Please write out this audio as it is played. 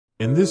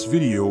In this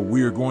video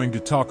we are going to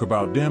talk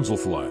about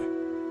damselfly.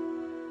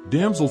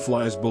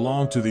 Damselflies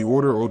belong to the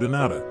order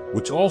Odonata,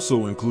 which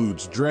also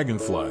includes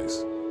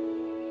dragonflies.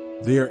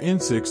 They are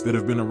insects that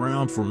have been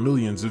around for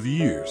millions of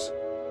years.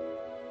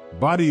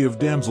 Body of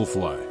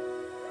damselfly.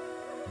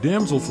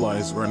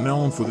 Damselflies are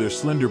known for their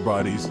slender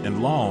bodies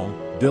and long,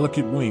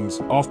 delicate wings,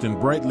 often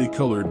brightly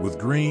colored with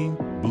green,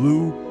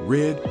 blue,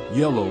 red,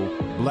 yellow,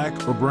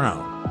 black, or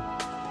brown.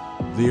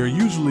 They are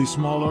usually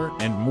smaller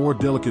and more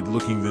delicate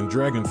looking than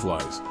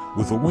dragonflies,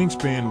 with a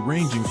wingspan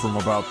ranging from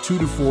about 2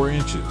 to 4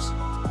 inches.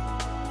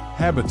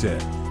 Habitat.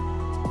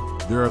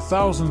 There are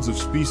thousands of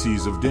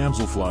species of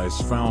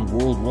damselflies found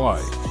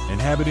worldwide,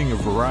 inhabiting a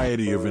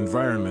variety of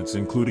environments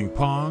including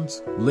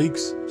ponds,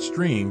 lakes,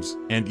 streams,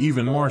 and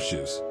even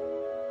marshes.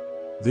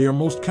 They are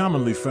most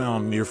commonly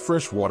found near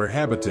freshwater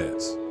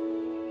habitats.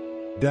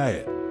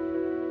 Diet.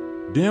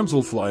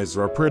 Damselflies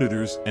are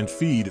predators and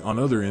feed on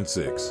other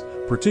insects,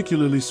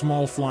 particularly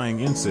small flying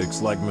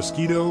insects like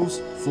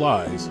mosquitoes,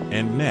 flies,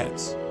 and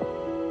gnats.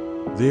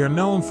 They are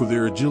known for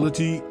their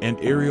agility and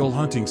aerial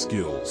hunting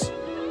skills.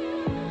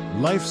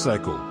 Life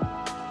cycle.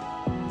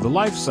 The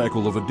life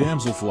cycle of a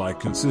damselfly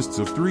consists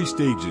of 3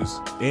 stages: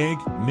 egg,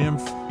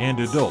 nymph, and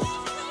adult.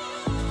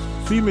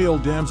 Female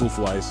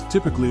damselflies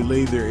typically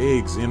lay their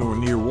eggs in or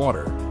near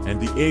water, and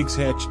the eggs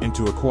hatch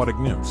into aquatic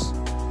nymphs.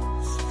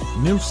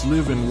 Nymphs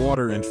live in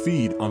water and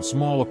feed on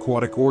small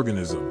aquatic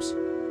organisms.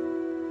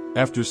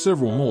 After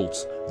several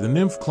molts, the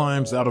nymph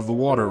climbs out of the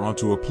water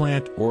onto a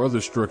plant or other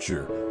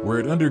structure, where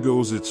it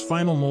undergoes its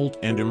final molt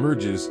and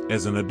emerges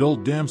as an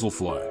adult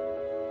damselfly.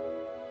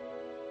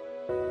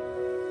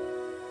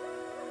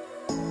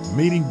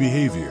 Mating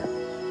behavior.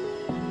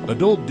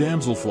 Adult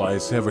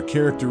damselflies have a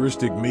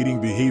characteristic mating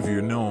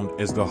behavior known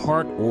as the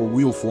heart or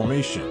wheel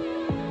formation.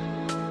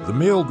 The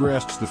male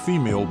grasps the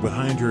female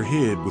behind her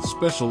head with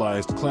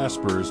specialized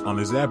claspers on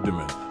his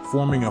abdomen,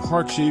 forming a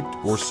heart-shaped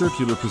or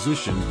circular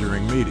position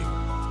during mating.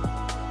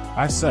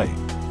 Eyesight.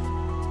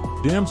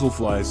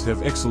 Damselflies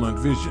have excellent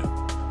vision.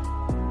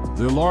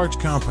 Their large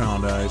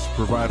compound eyes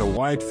provide a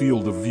wide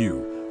field of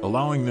view,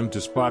 allowing them to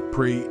spot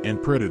prey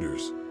and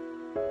predators.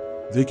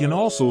 They can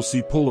also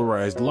see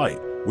polarized light,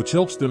 which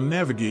helps them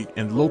navigate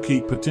and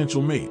locate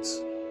potential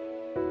mates.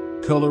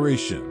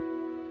 Coloration.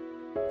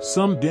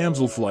 Some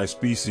damselfly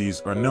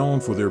species are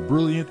known for their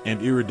brilliant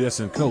and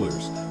iridescent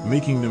colors,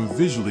 making them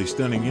visually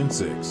stunning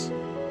insects.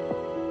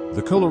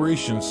 The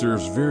coloration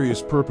serves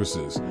various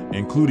purposes,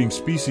 including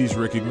species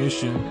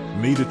recognition,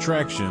 mate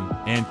attraction,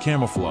 and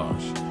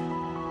camouflage.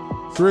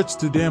 Threats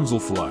to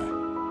damselfly.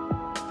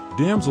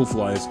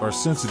 Damselflies are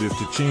sensitive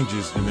to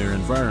changes in their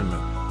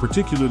environment,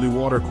 particularly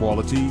water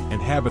quality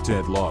and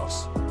habitat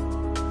loss.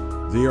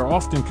 They are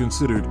often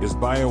considered as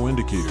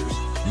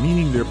bioindicators,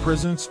 meaning their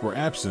presence or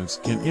absence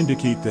can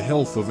indicate the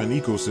health of an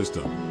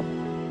ecosystem.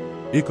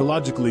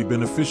 Ecologically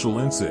beneficial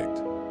insect.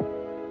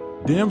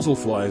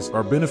 Damselflies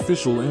are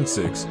beneficial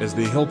insects as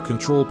they help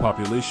control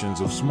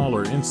populations of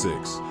smaller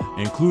insects,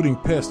 including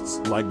pests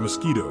like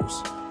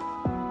mosquitoes.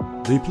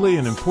 They play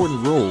an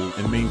important role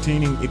in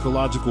maintaining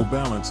ecological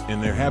balance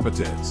in their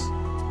habitats.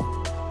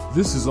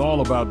 This is all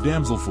about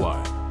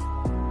damselfly.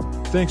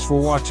 Thanks for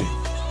watching.